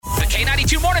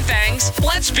K92 Morning Thangs.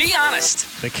 Let's be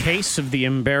honest. The case of the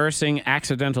embarrassing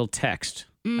accidental text.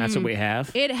 That's what we have.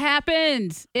 It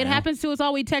happens. It happens to us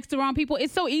all. We text the wrong people.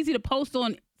 It's so easy to post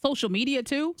on social media,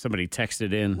 too. Somebody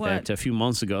texted in What? that a few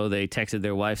months ago, they texted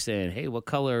their wife saying, hey, what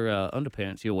color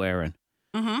underpants you wearing?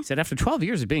 He said, after 12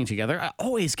 years of being together, I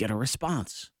always get a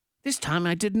response. This time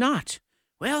I did not.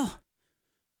 Well,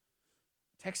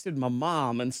 texted my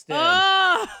mom instead.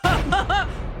 Oh,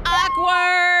 awkward.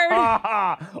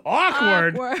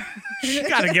 Awkward. You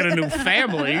got to get a new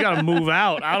family. You got to move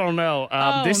out. I don't know.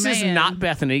 This is man. not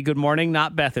Bethany. Good morning,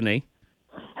 not Bethany.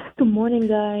 Good morning,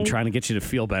 guys. Trying to get you to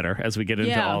feel better as we get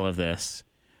into Yeah. all of this.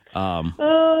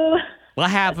 Oh, What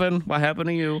happened? What happened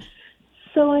to you?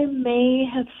 so I may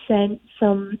have sent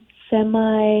some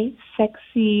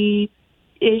semi-sexy-ish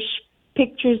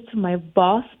pictures to my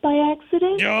boss by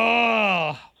accident.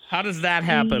 Oh, how does that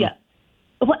happen? Yeah.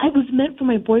 Well, I was meant for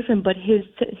my boyfriend, but his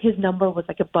number was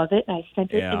like above it. I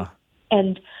sent it, Yeah.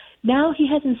 and now he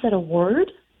hasn't said a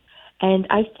word. And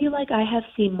I feel like I have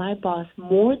seen my boss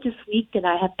more this week than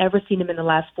I have ever seen him in the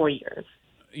last 4 years.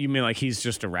 You mean like he's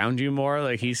just around you more?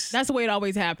 Like he's... That's the way it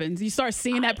always happens. You start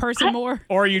seeing that person more.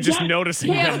 Or are you just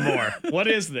noticing Yeah. him more? What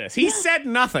is this? He said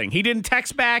nothing. He didn't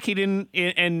text back. He didn't...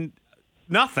 And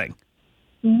nothing.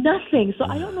 Nothing. So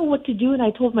I don't know what to do. And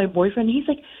I told my boyfriend, he's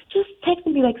like, just text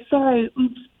me like, sorry,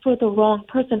 oops, for the wrong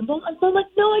person. Well, I'm like,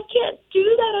 no, I can't do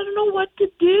that. I don't know what to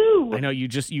do. I know you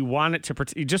want it to...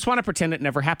 You just want to pretend it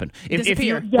never happened. If you,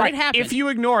 Disappear. It happened. If you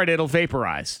ignore it, it'll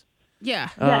vaporize. Yeah.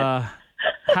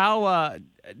 How...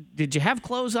 did you have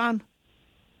clothes on?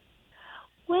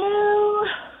 Well,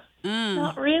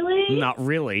 not really. Not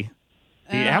really.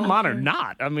 Do you have them on or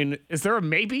not? I mean, is there a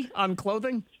maybe on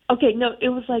clothing? Okay, no, it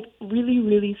was like really,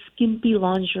 really skimpy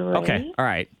lingerie. Okay, all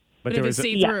right. But But there if was, it's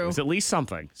there see-through. was at least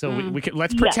something. So we could,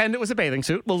 let's pretend it was a bathing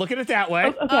suit. We'll look at it that way.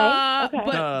 Okay, okay.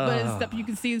 But it's stuff, you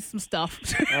can see some stuff.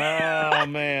 Oh,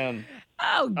 man.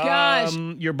 Oh, gosh.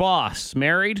 Your boss,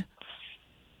 married?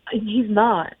 He's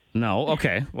not. No.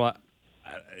 Okay. Well,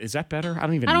 is that better? I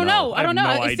don't even know. I don't know.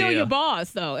 have no It's still idea. your boss,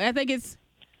 though. I think it's...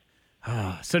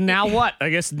 So now what? I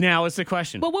guess now is the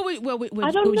question. Well, what I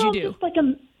would don't know. you do? Just like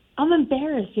I'm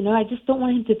embarrassed, you know. I just don't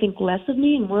want him to think less of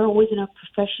me, and we're always in a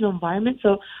professional environment.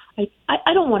 So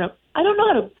I don't want to. I don't know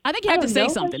how to. I think you have to don't say know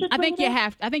if something. should I think bring you it up.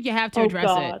 have. I think you have to Oh, address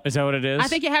God. it. Is that what it is? I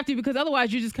think you have to because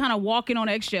otherwise you're just kind of walking on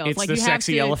eggshells. it's like the you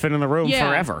sexy have to, elephant in the room yeah.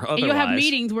 forever. And you'll have otherwise.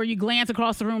 meetings where you glance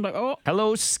across the room like, oh,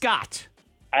 Hello, Scott.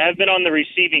 I have been on the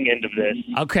receiving end of this.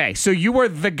 Okay, so you were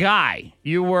the guy.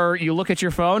 You look at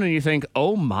your phone and you think,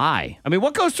 oh my. I mean,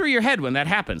 what goes through your head when that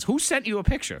happens? Who sent you a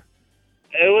picture?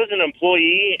 It was an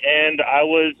employee, and I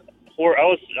was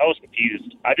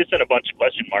confused. I just sent a bunch of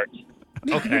question marks.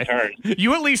 Okay. Return.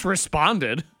 You at least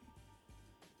responded.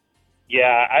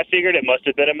 Yeah, I figured it must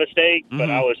have been a mistake, but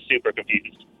I was super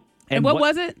confused. and what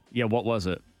was it? Yeah, what was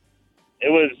it? It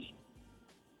was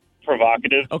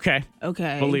provocative. Okay.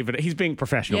 Okay. Believe it. He's being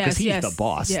professional because he's Yes, the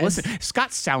boss. yes. Listen,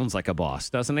 Scott sounds like a boss,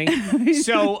 doesn't he?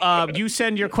 So you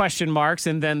send your question marks,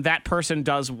 and then that person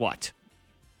does what?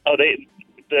 Oh, the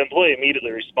employee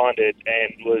immediately responded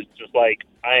and was just like,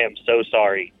 "I am so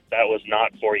sorry. That was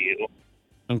not for you."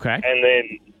 Okay. And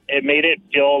then it made it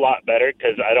feel a lot better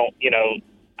because I don't,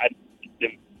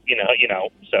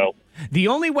 so. The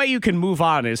only way you can move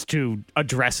on is to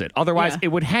address it. Otherwise, Yeah. it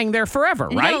would hang there forever,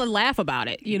 And you right? gotta laugh about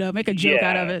it. Make a joke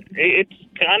out of it. It's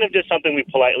kind of just something we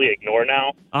politely ignore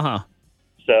now. Uh-huh.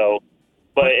 So,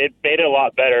 but it made it a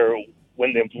lot better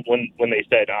when they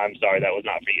said, "I'm sorry, that was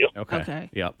not for you." Okay.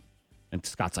 Yep. And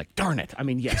Scott's like, darn it. I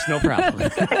mean, yes, no problem.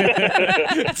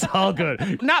 It's all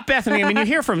good. Not Bethany. I mean, you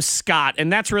hear from Scott,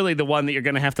 and that's really the one that you're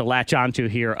going to have to latch onto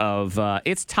here of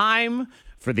it's time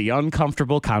for the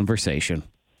uncomfortable conversation.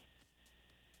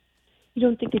 You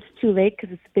don't think it's too late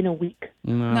because it's been a week?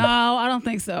 No, I don't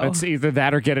think so. It's either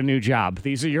that or get a new job.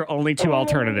 These are your only two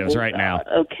alternatives right now.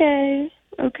 Okay.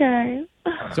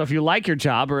 So if you like your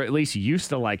job, or at least you used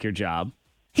to like your job,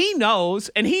 he knows,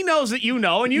 and he knows that you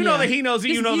know, and you know Yeah. that he knows that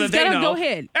you Just- know you that just they gotta know. go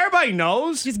ahead. Everybody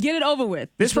knows. Just get it over with.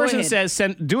 This Just go person ahead.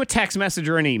 says, do a text message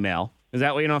or an email. Is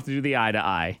that way you don't have to do the eye to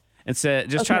eye? And said,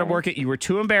 just try to work it. You were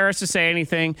too embarrassed to say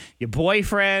anything. Your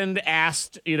boyfriend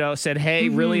asked, said, hey,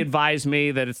 really advise me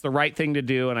that it's the right thing to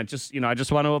do. And I just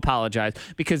want to apologize.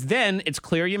 Because then it's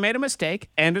clear you made a mistake,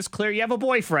 and it's clear you have a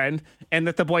boyfriend, and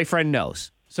that the boyfriend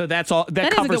knows. So that's all. That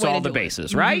is a covers good way all to the do it.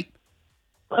 bases, right?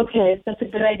 Okay, that's a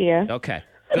good idea. Okay.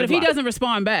 But Good if he luck. doesn't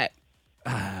respond back,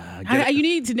 you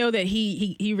need to know that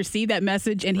he received that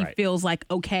message and he Right. feels like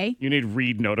okay. You need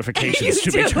read You notifications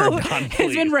to be do. turned on, It's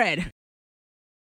please. been read.